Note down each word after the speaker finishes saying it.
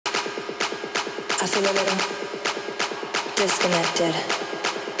I feel a little disconnected.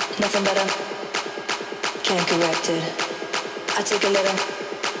 Nothing better, can't correct it. I take a little,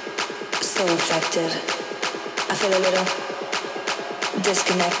 so affected. I feel a little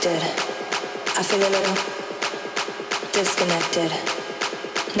disconnected. I feel a little disconnected.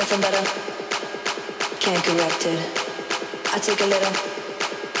 Nothing better, can't correct it. I take a little,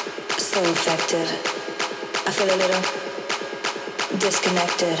 so affected. I feel a little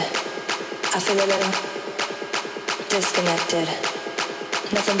disconnected. I feel a little disconnected.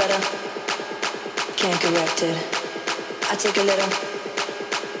 Nothing better, can't correct it. I take a little,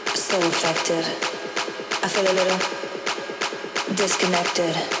 so affected. I feel a little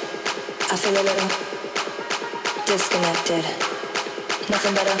disconnected. I feel a little disconnected.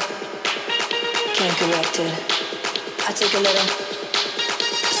 Nothing better, can't correct it. I take a little,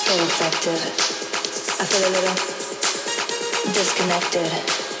 so affected. I feel a little disconnected.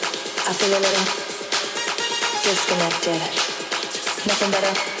 I feel a little disconnected. Nothing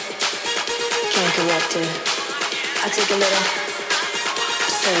better, can't correct it. I take a little,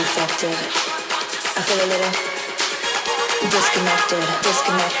 so affected. I feel a little disconnected, disconnected, disconnected, disconnected, disconnected, disconnected,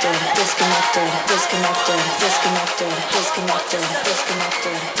 disconnected, disconnected, disconnected, disconnected, disconnected,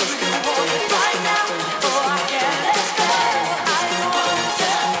 disconnected, disconnected. Do you want it right now? Oh, I can't let go. I want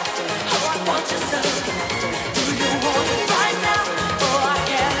you. Oh, I want you so. Do you want it right now? Oh, I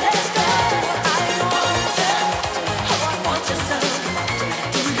can't let go. I want you. I want you so.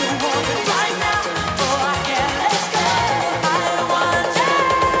 Do you want it right now? I want you. Oh,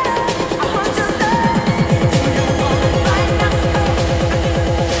 I want you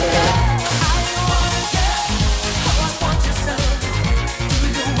so. Do you want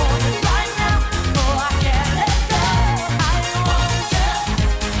it right now? Oh, I can't let go. I want you.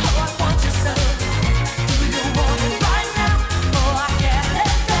 Oh, I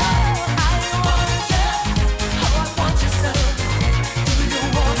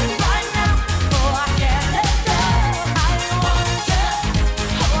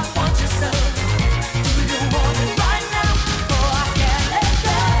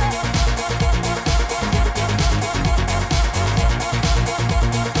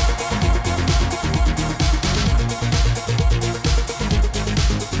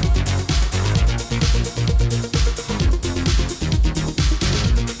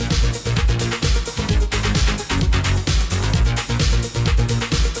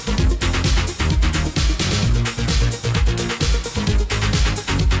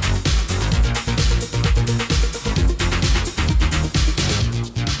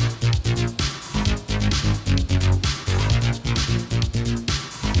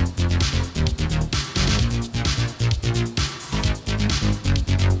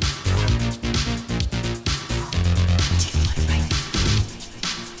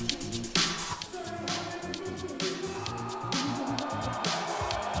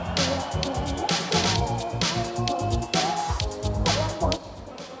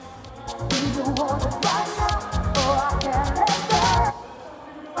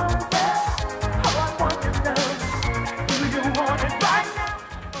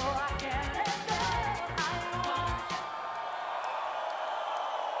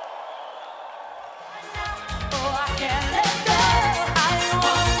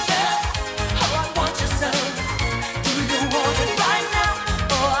so. Do you want it right now? Oh,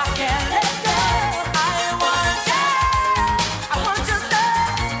 I can't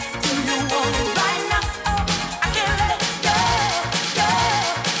let go. I want you.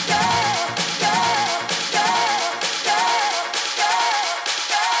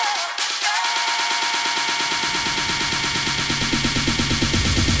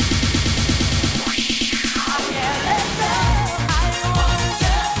 Oh, I want you so.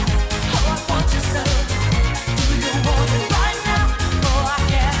 Do you want it right now? Oh, I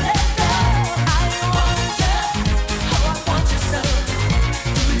can't let go. I want you. Oh,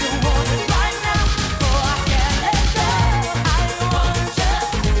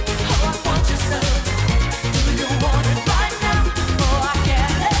 I want you so. Do you want it right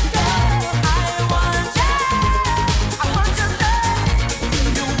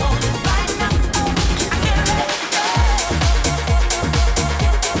now? Oh,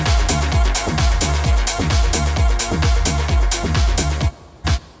 I can't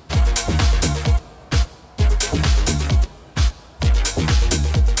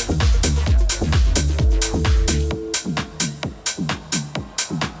let go.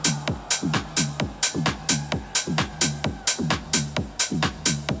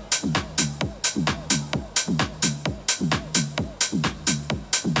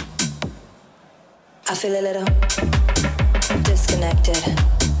 I feel a little disconnected.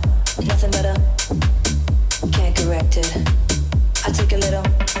 Nothing better,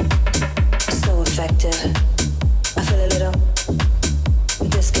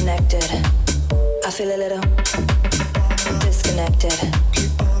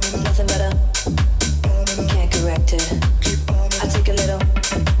 Nothing better, can't correct it. I take a little,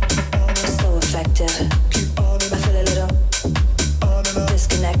 so effective. I feel a little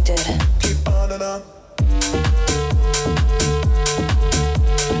disconnected. Keep on and on.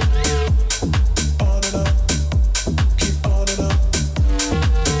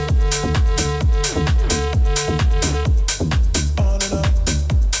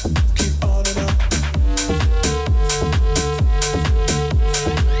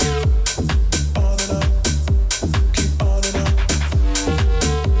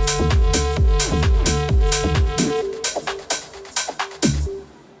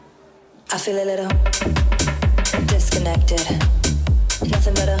 Feel a little disconnected.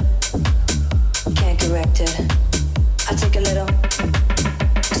 Nothing better, can't correct it. I take a little,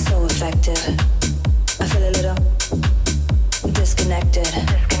 so effective. I feel a little disconnected.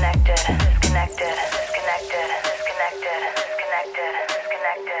 Disconnected, disconnected, disconnected, disconnected, disconnected, disconnected, disconnected,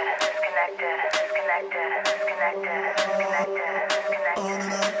 disconnected, disconnected, disconnected, disconnected,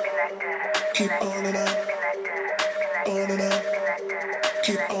 disconnected. Keep on and on. On and on.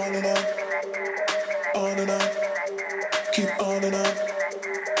 Keep on and on. On and on. Keep on and on.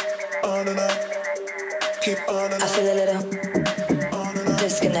 On and on. Keep on and on. I feel a little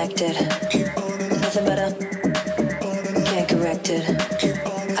disconnected. Nothing better, can't correct it.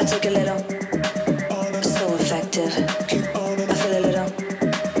 I take a little, so effective. I feel a little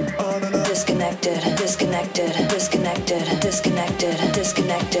disconnected, disconnected, disconnected, disconnected,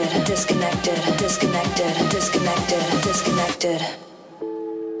 disconnected, disconnected, disconnected, disconnected, disconnected.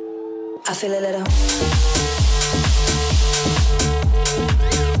 I feel a little.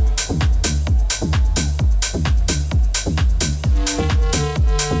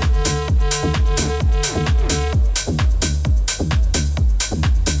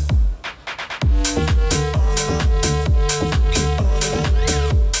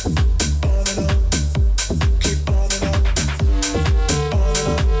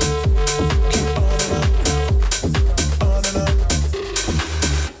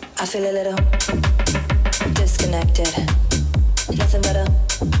 I feel a little disconnected. Nothing better,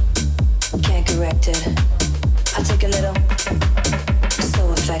 can't correct it. I take a little,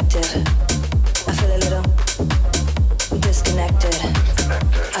 so effective. I feel a little disconnected.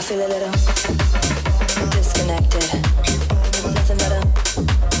 I feel a little disconnected. Nothing better,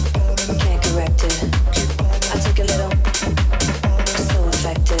 can't correct it. I take a little, so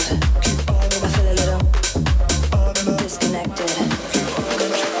effective. I feel a little disconnected.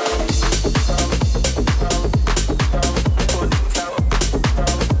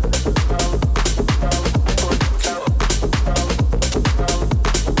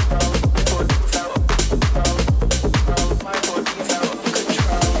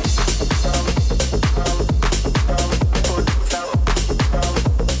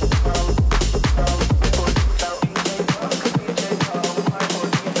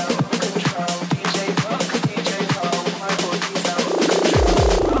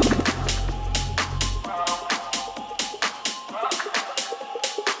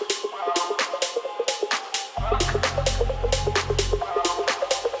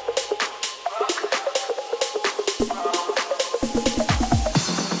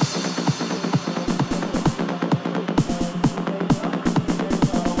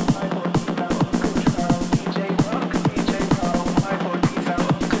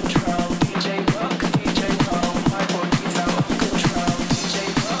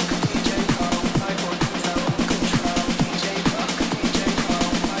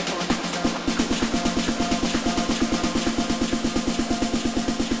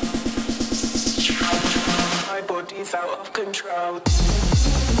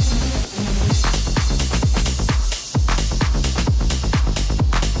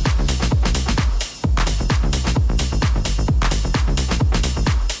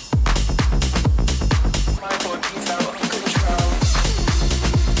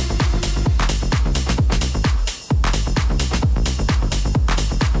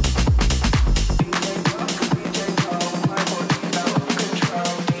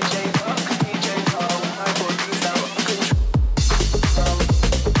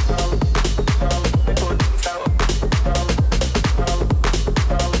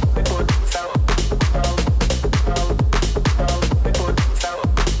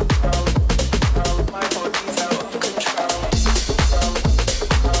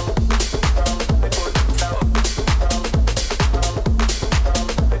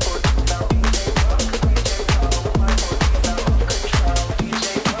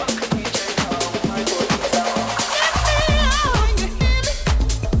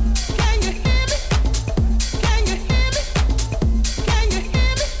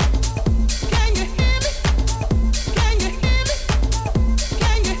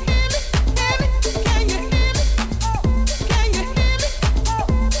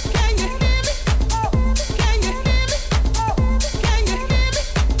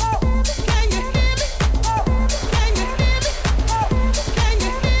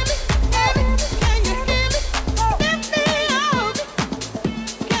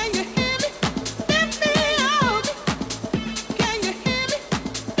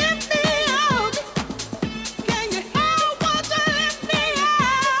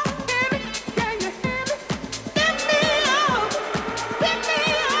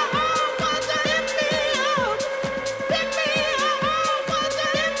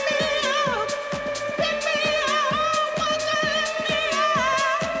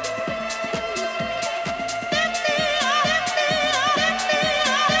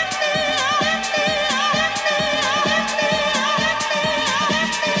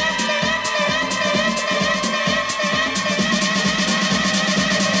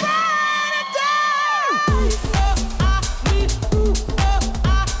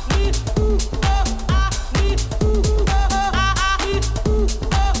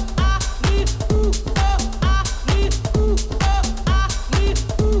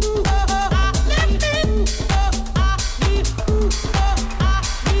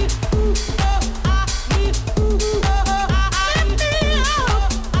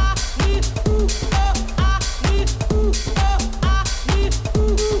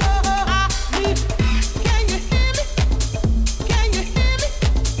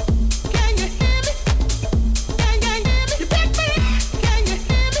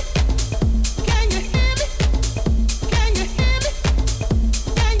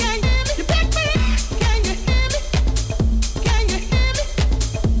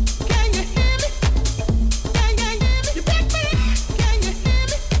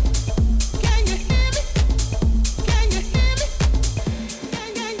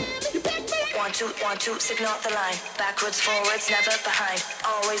 1 2 signal the line. Backwards, forwards, never behind.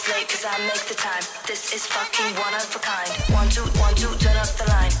 Always late 'cause I make the time. This is fucking one of a kind. 1 2 turn up the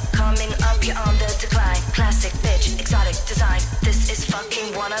line. Coming up, you're on the decline. Classic bitch, exotic design. This is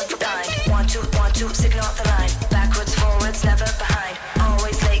fucking one of a kind. 1 2 signal the line. Backwards, forwards, never behind.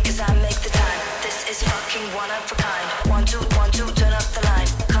 Always late 'cause I make the time. This is fucking one of a kind. 1 2 turn up the line.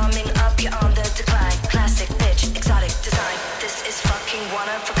 Coming up, you're on the decline. Classic bitch, exotic design. This is fucking one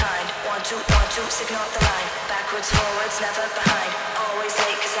of a kind. 1 2 signal the line. Backwards, forwards, never behind. Always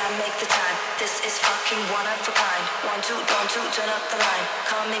late 'cause I make the time. This is fucking one of a kind. 1 2 turn up the line.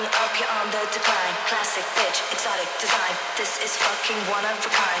 Coming up, you're on the decline. Classic bitch, exotic design. This is fucking one of a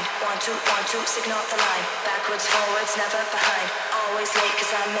kind. 1 2 signal the line. Backwards, forwards, never behind. Always late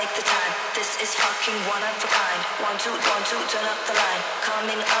 'cause I make the time. This is fucking one of a kind. 1 2 turn up the line.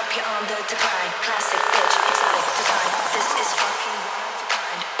 Coming up, you're on the decline. Classic bitch, exotic design. This is fucking one of a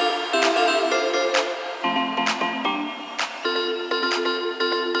kind.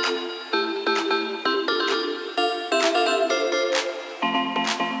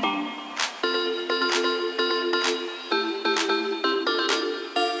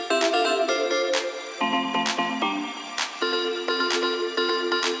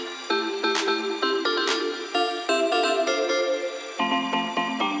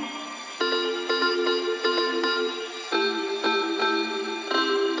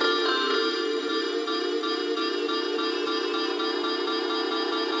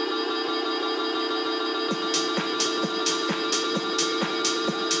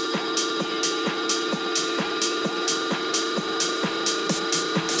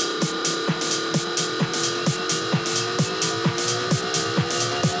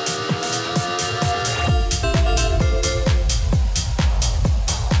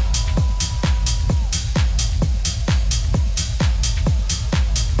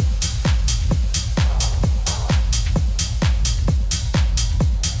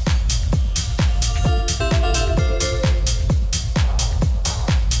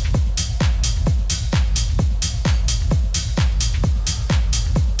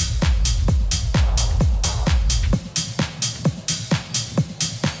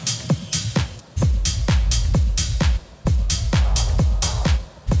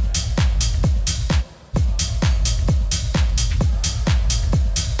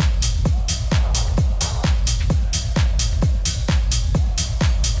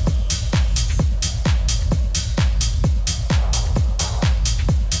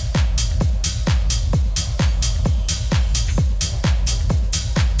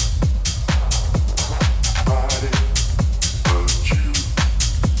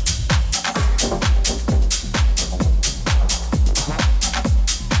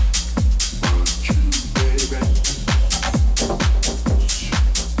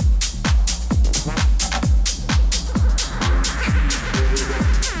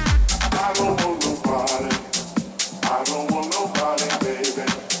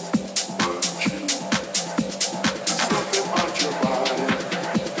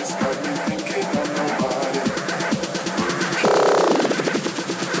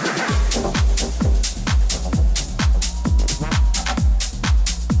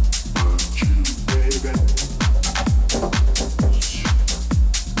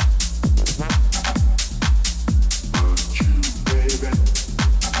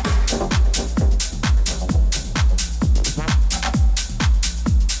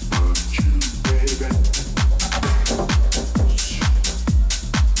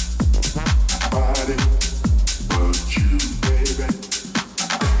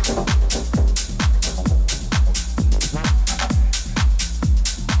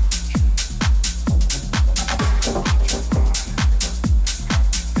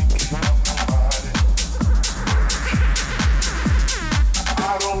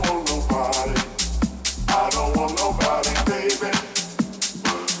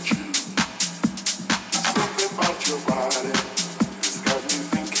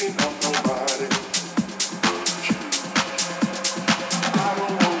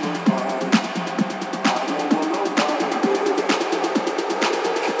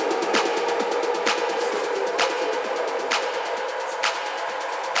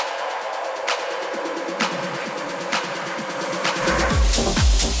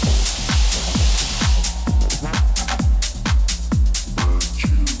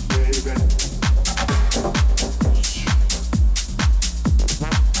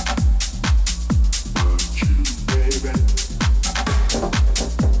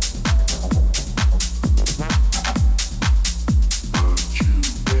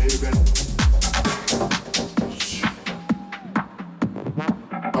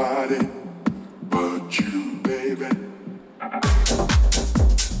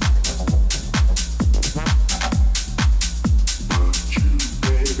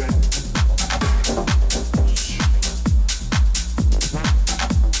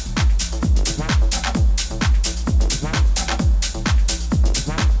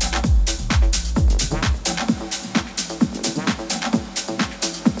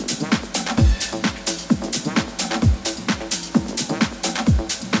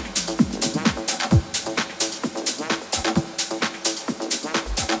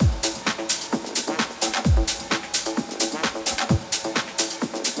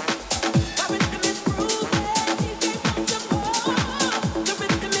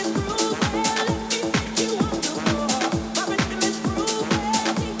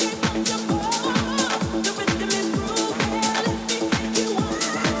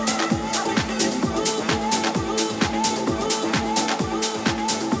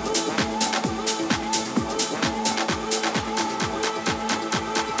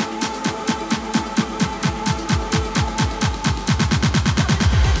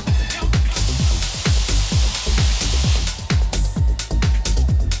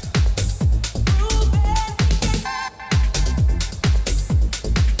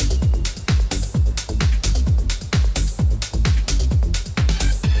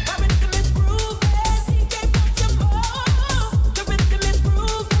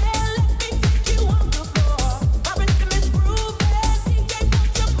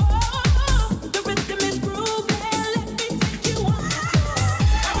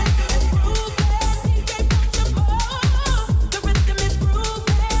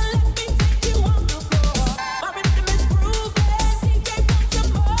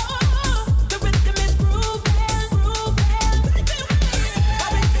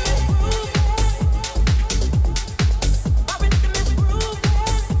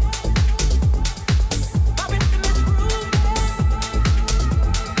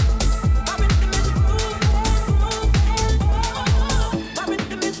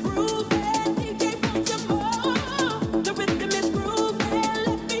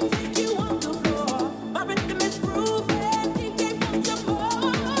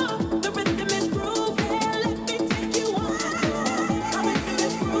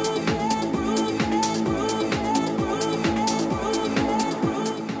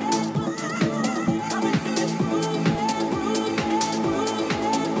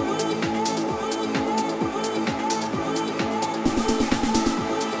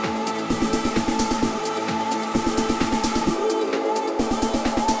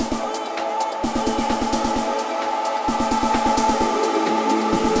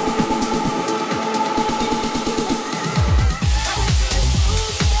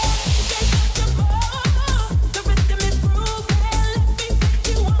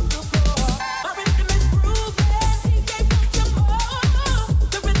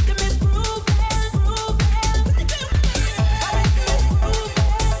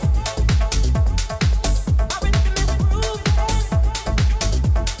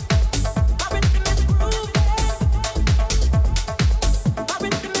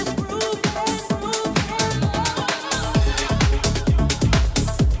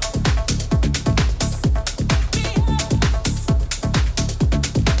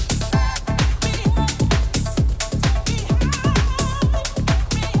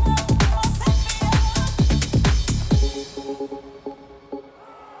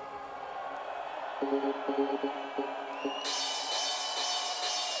 More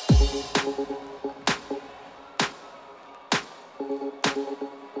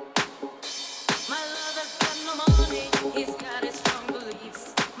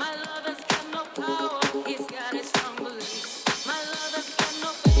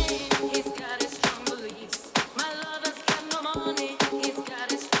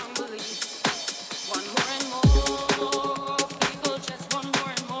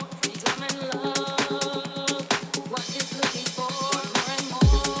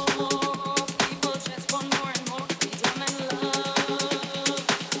and more freedom and love.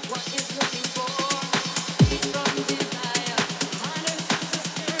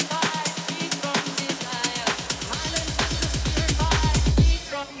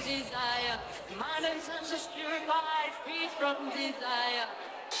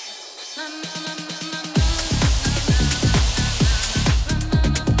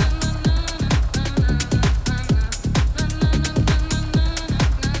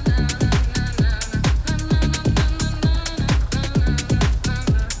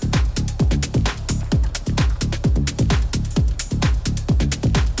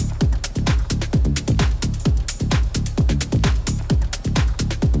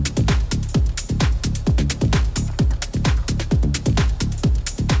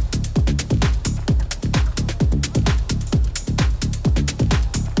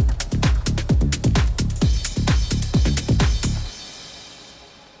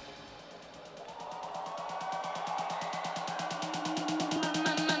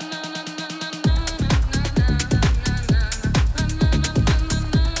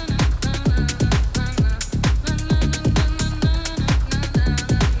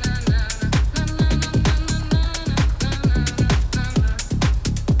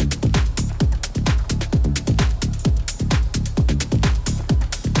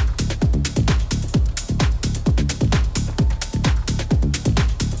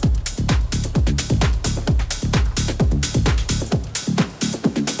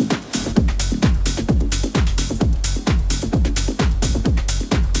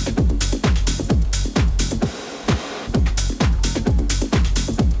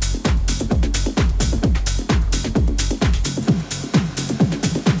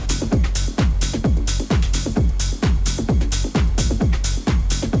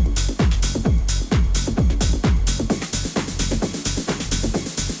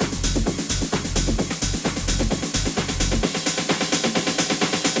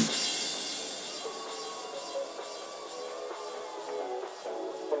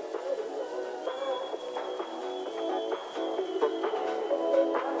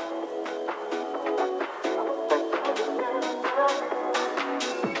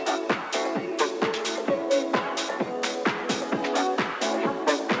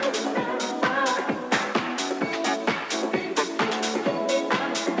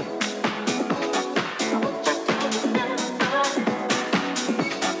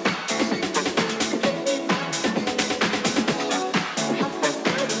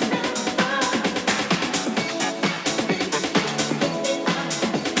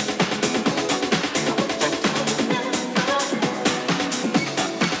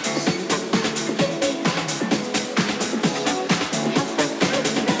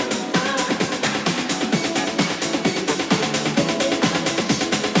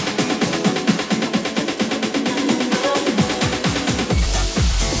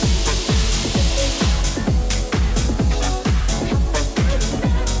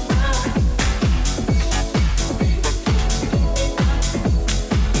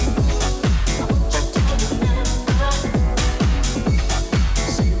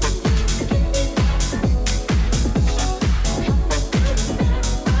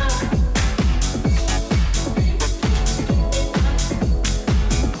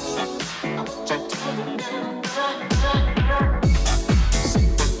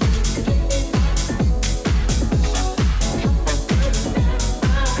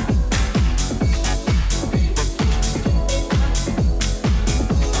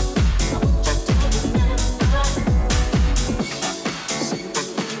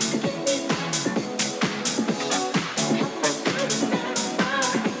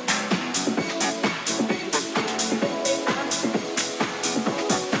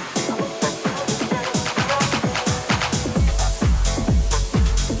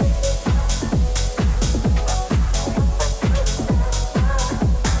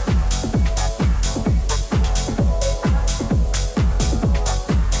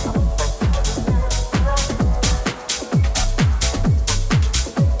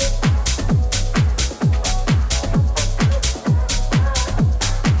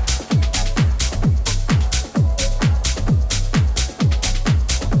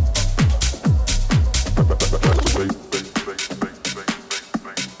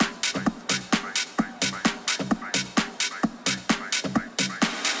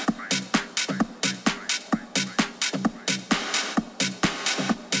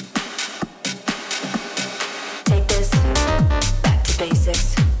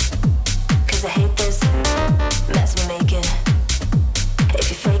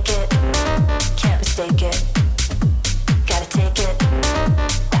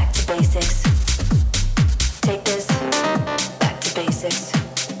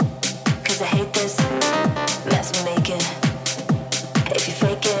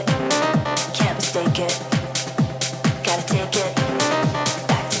 it. Gotta take it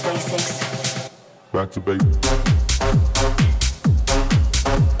back to basics. Back to basics.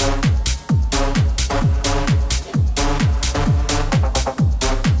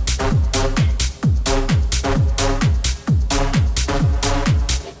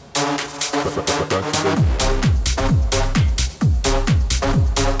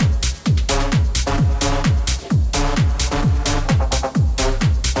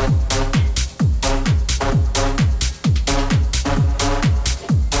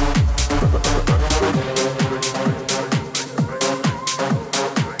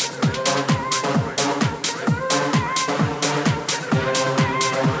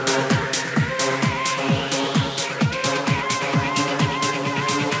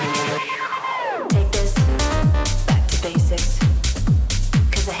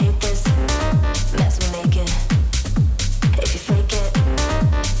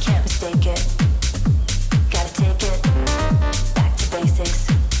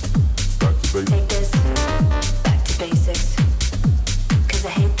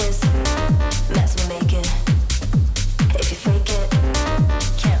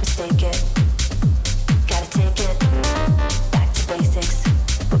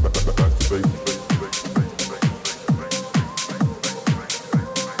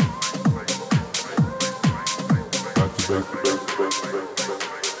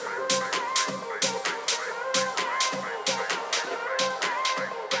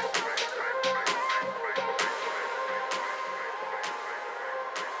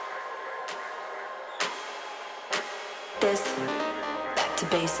 This back to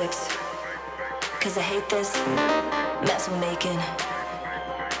basics. Cause I hate this mess we're making.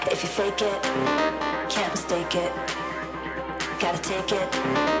 If you fake it, can't mistake it. Gotta take it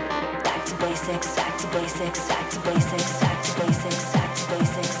back to basics, back to basics, back to basics, back to basics, back to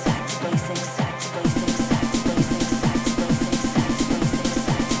basics, back to basics, back to basics, back to basics, back to basics, back to basics,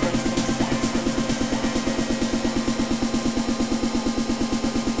 back to basics,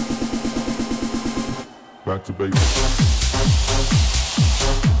 back to basics. Back to basics.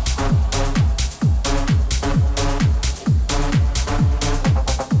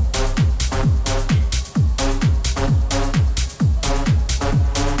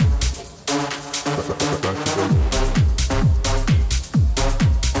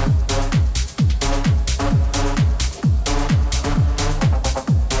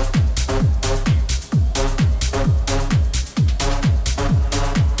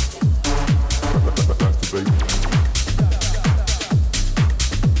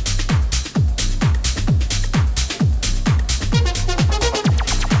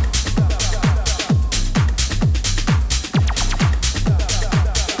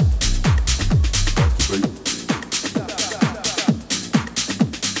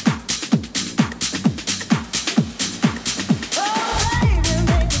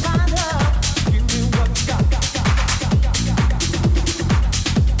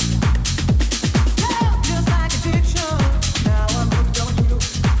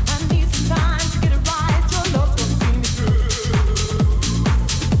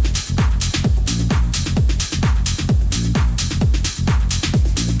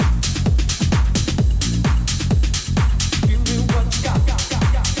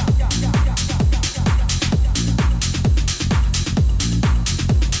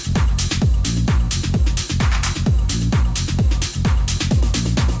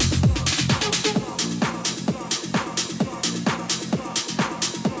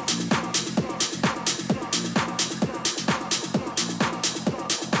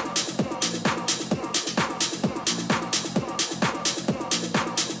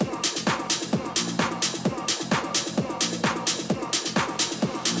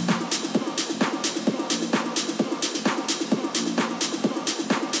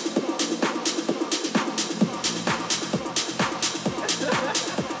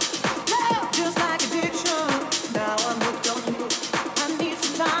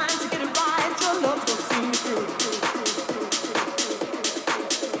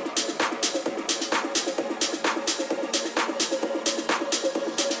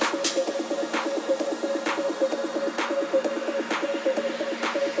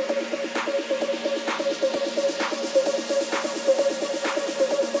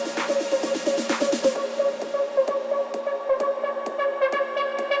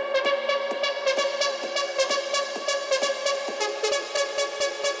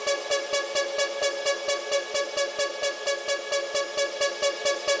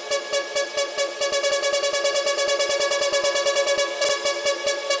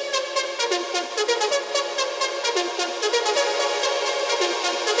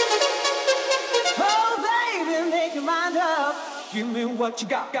 Give me what you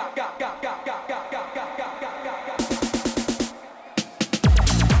got, got, got, got, got, got, got, got, got, got, got, got, got.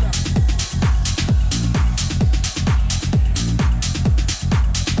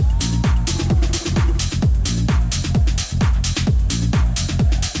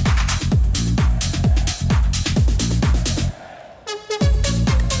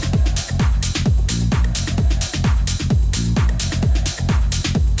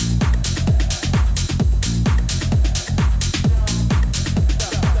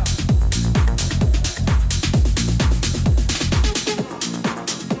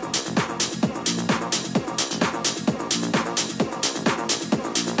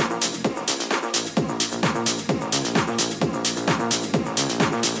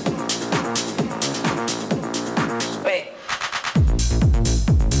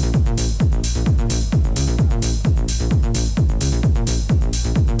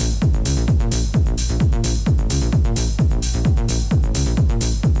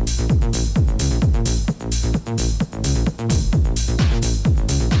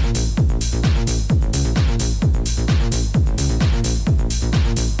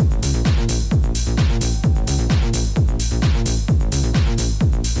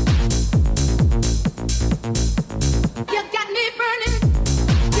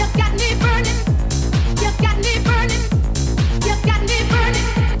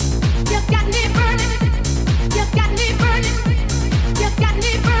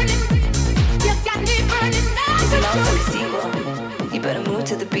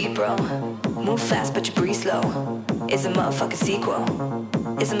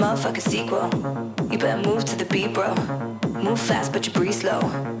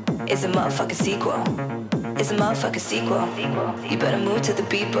 Sequel. You better move to the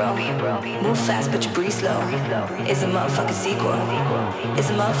beat, bro. Move fast, but you breathe slow. It's a motherfucking sequel. It's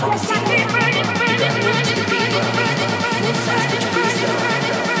a motherfucking sequel. You better move to the beat, bro. Move fast, but you breathe slow.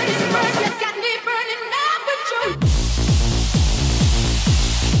 It's a motherfucking. Got me burning up with you.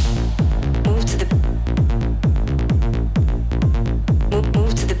 Move to the.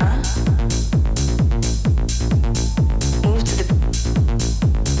 Move to the. Move to the.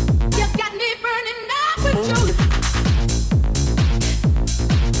 You got me burning up with you.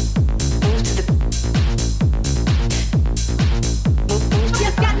 Move to the.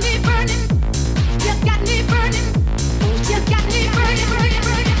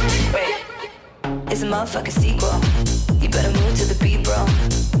 It's a motherfucking sequel. You better move to the beat, bro.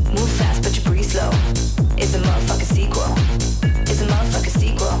 Move fast, but you breathe slow. It's a motherfucking sequel. It's a motherfucking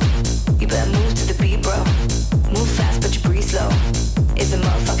sequel. You better move to the beat, bro. Move fast, but you breathe slow. It's a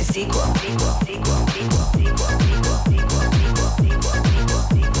motherfucking sequel.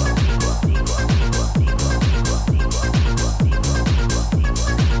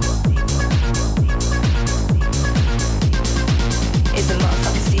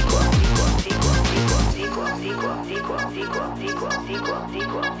 Sequel, sequel, sequel, sequel,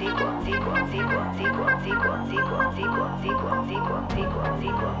 sequel, sequel, sequel, sequel, sequel, sequel,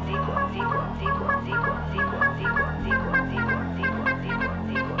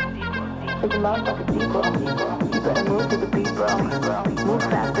 it's a motherfucking sequel. It's a motherfucking sequel. You better move to the beat, bro. Move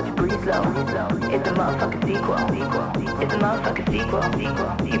fast, but you breathe slow. It's a motherfucking sequel. It's a motherfucking sequel.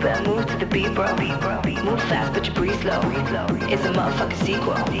 You better move to the beat, bro. Move fast, but you breathe slow. It's a motherfucking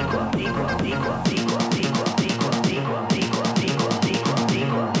sequel.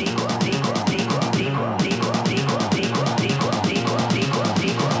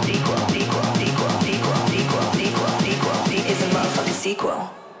 It's a motherfucking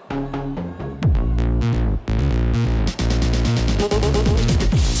sequel.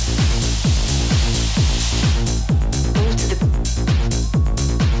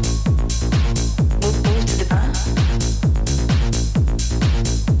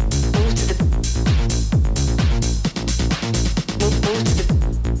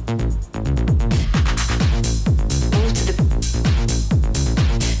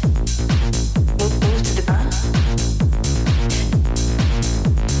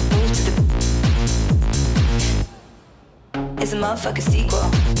 It's a motherfucking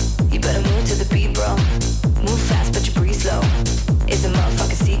sequel. You better move to the beat, bro. Move fast, but you breathe slow. It's a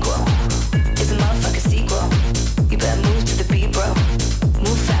motherfucking sequel. It's a motherfucking sequel. You better move to the beat, bro.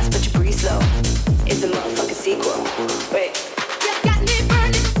 Move fast, but you breathe slow. It's a motherfucking sequel. Wait. You got me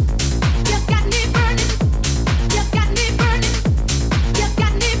burning. You got me burning. You got me burning. You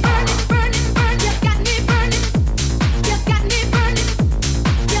got me burning, burning, burning. You got me burning. You got me burning.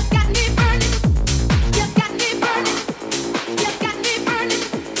 You got me burning. You got me burning. You got me burning.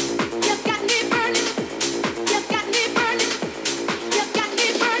 You got me burning. You got me burning.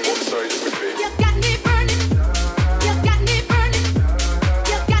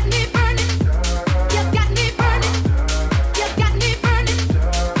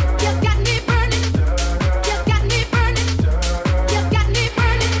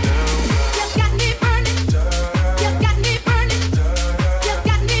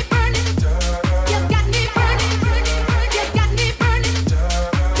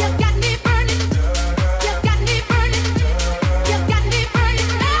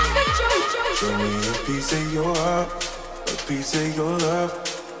 piece of your love.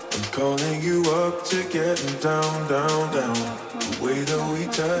 I'm calling you up to getting down, down, down. The way that we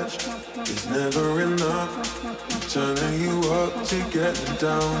touch is never enough. I'm turning you up to getting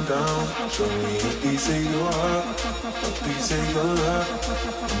down, down. Show me a piece of your heart, a piece of your love.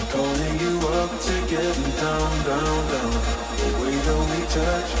 I'm calling you up to getting down, down, down. The way that we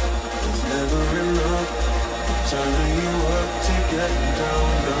touch is never enough. I'm turning you up to getting down,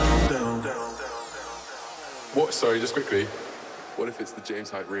 down, down, down. What? Sorry, just quickly. What if it's the James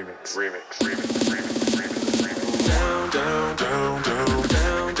Hype remix? Down, down, down, down,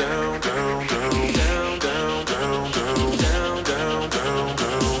 down, down, down, down, down, down, down, down, down, down, down,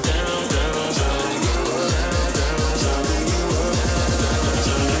 down, down, down,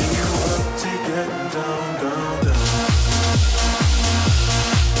 turning you up to getting down, down, down.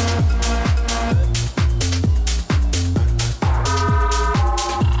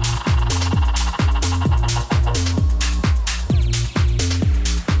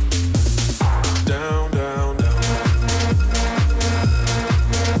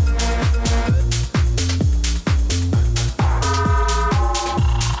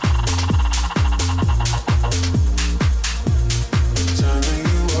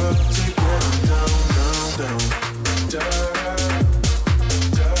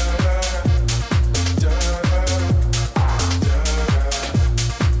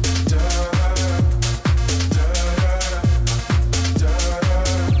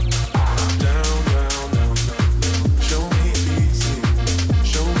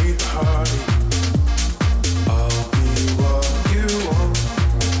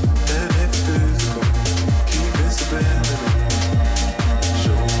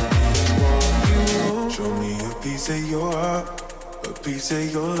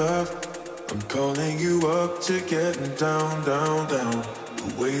 Down, down, down. The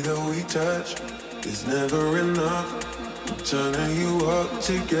way that we touch is never enough. I'm turning you up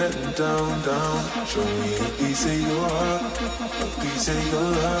to getting down, down. Show me a piece of your heart, a piece of your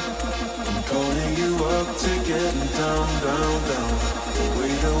love. I'm calling you up to getting down, down, down. The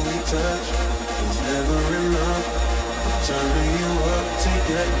way that we touch is never enough. I'm turning you up to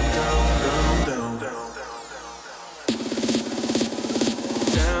getting down, down, down, down,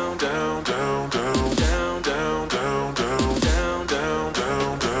 down, down, down, down, down, down, down.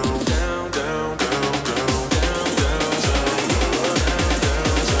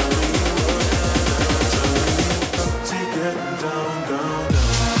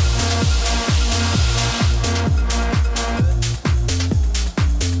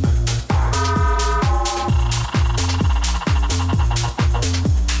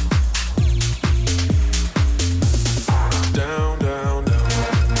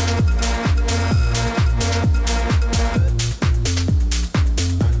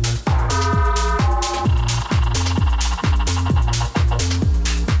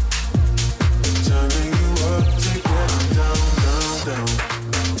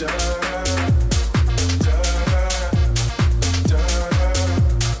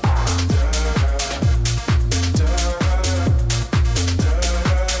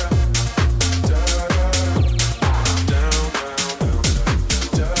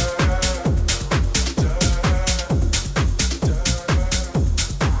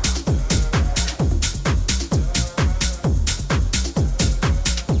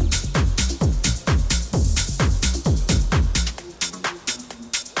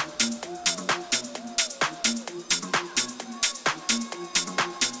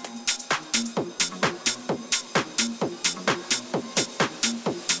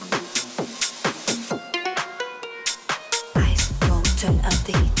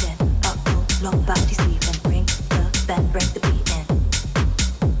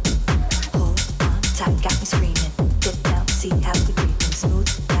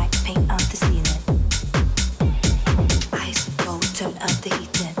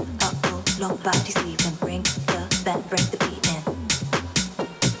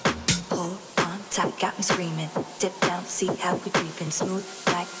 Smooth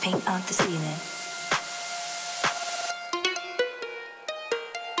like paint on the ceiling.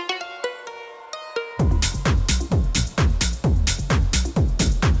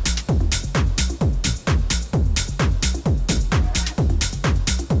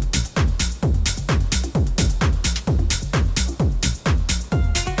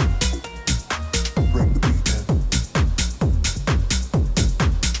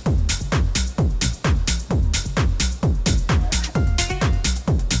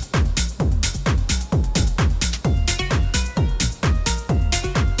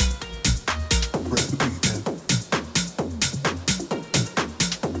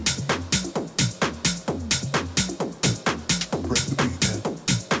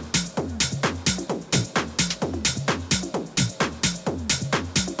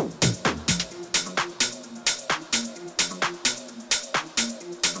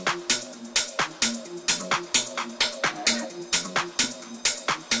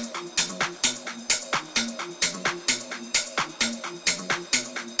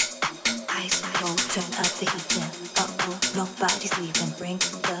 the heat in. Uh-oh, nobody's leaving. Bring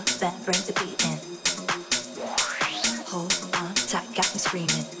the band, bring the beat in. Hold on tight, got me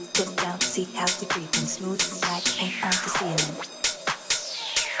screaming. Dip down, see how we creeping. Smooth like paint on the ceiling.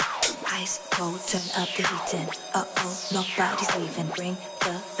 Ice cold, turn up the heat in. Uh-oh, nobody's leaving. Bring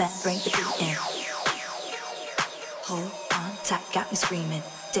the band, bring the beat in. Hold on tight, got me screaming.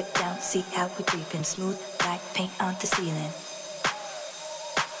 Dip down, see how we creeping. Smooth like paint on the ceiling.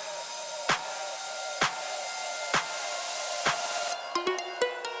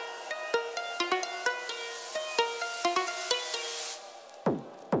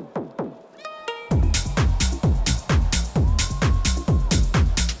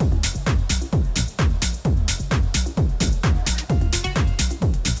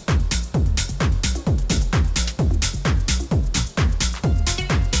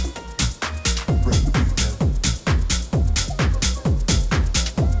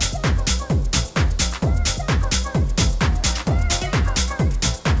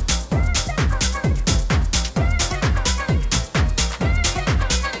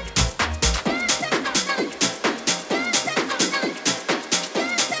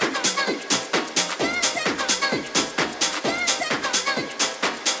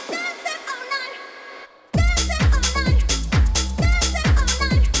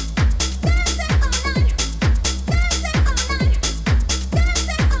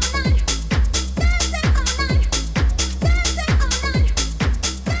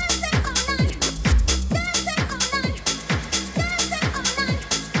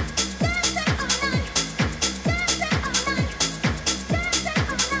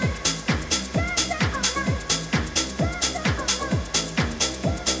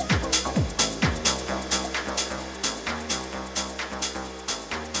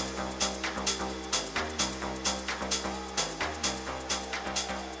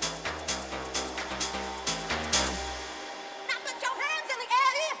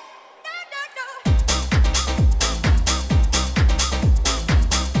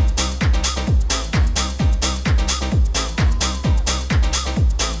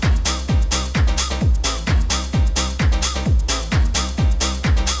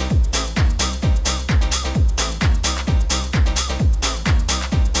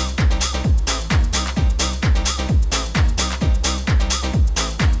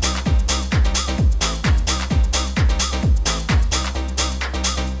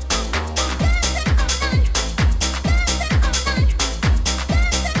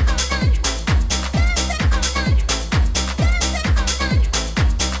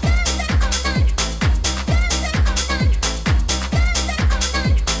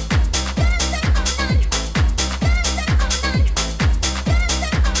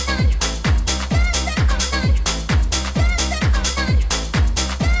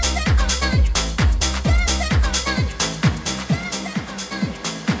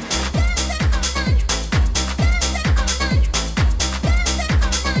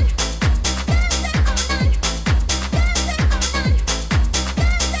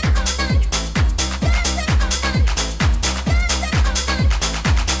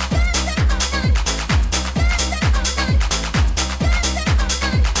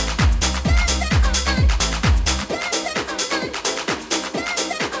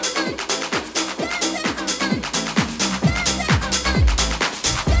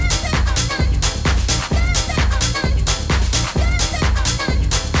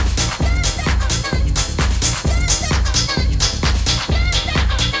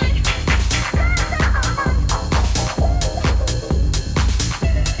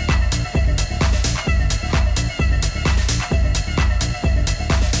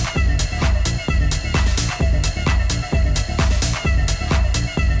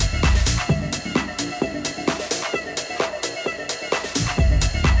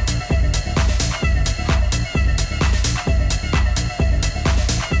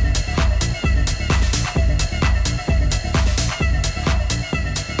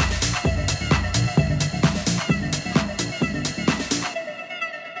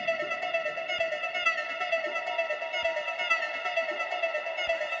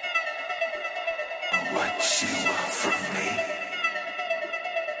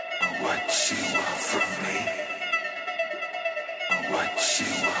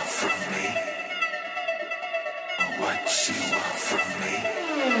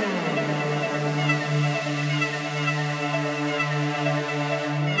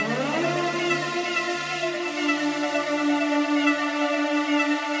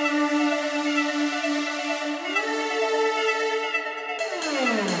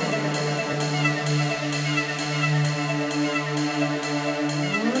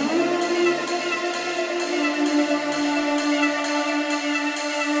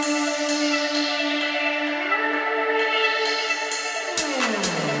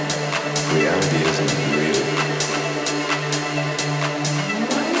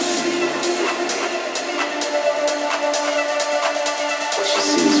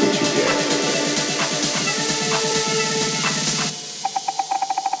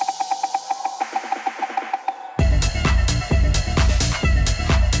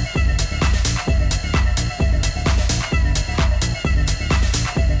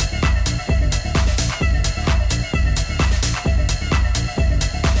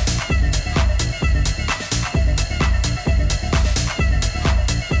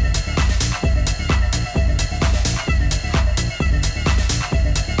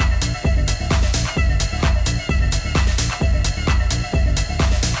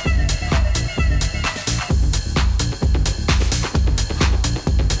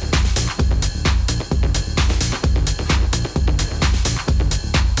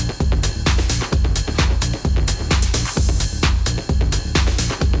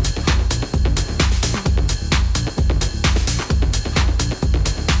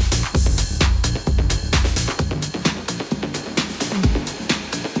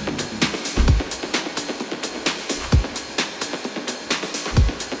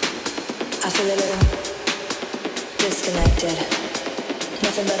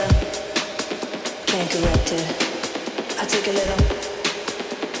 Nothing better, can't correct it. I take a little,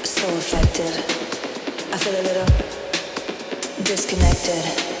 so affected. I feel a little disconnected.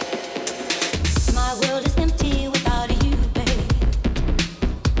 My world is empty without you, babe.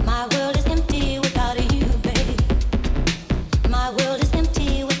 My world is empty without you, babe. My world is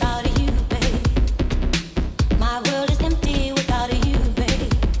empty without you, babe. My world is empty without you,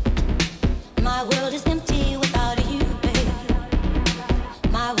 babe. My world is empty without you, babe.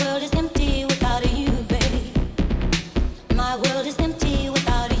 My world is empty without you, babe. My world is empty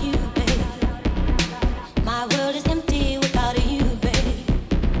without you, babe. My world is empty without you, babe.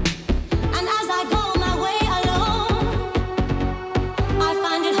 And as I go my way alone, I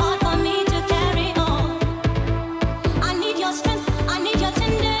find it hard for me to carry on. I need your strength, I need your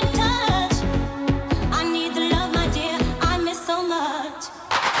tender touch. I need the love, my dear, I miss so much.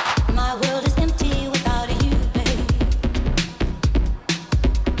 My world is empty without you, babe.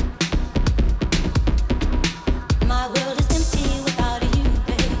 My world is empty without you,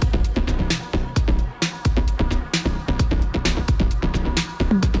 babe.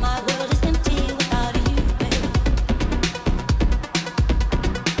 My world is empty without you, babe. My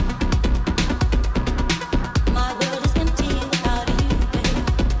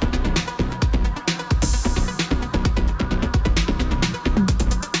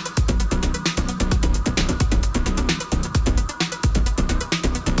world is empty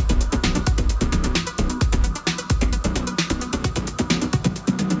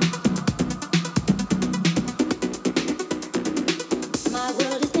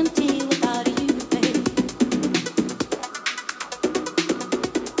you, babe.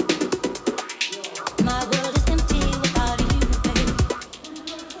 My world is empty without you, babe. My world is empty without you, babe.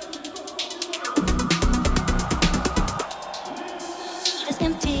 It's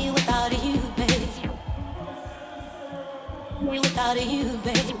empty without you, babe. Without you,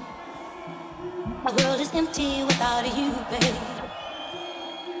 babe. My world is empty without you, babe.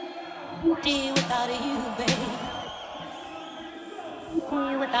 Empty without you, babe.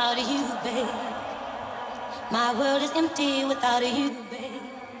 Without you, babe. My world is empty without you, babe.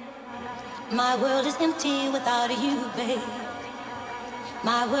 My world is empty without you, babe.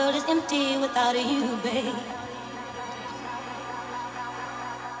 My world is empty without you, babe.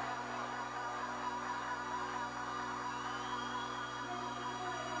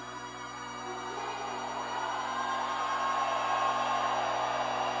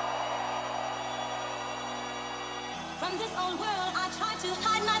 From this old world, I try to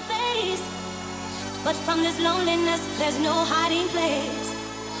hide my face, but from this loneliness, there's no hiding place.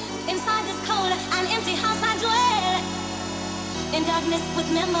 Inside this cold and empty house I dwell, in darkness with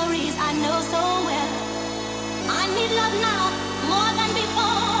memories I know so well. I need love now more than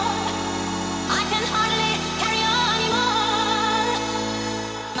before. I can hardly carry on anymore.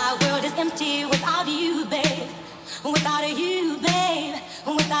 My world is empty without you, babe. Without you, babe.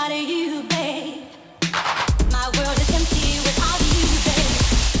 Without you, babe. My world is empty without you, babe.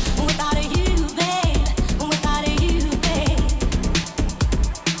 Without you, babe. Without you, babe.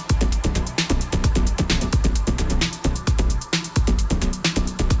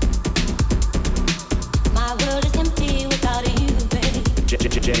 My world is empty without you, babe.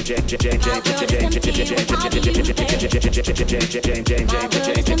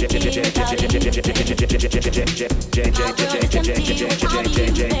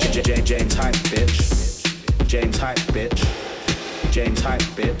 James Hype, bitch. James Hype, bitch. James Hype,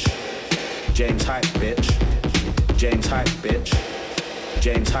 bitch. James Hype, bitch. James Hype, bitch.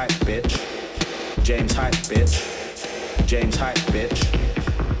 James Hype, bitch. James Hype, bitch. James Hype,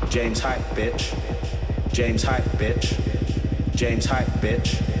 bitch. James Hype, bitch. James Hype, bitch. James Hype,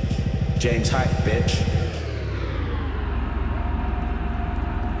 bitch. James Hype, bitch.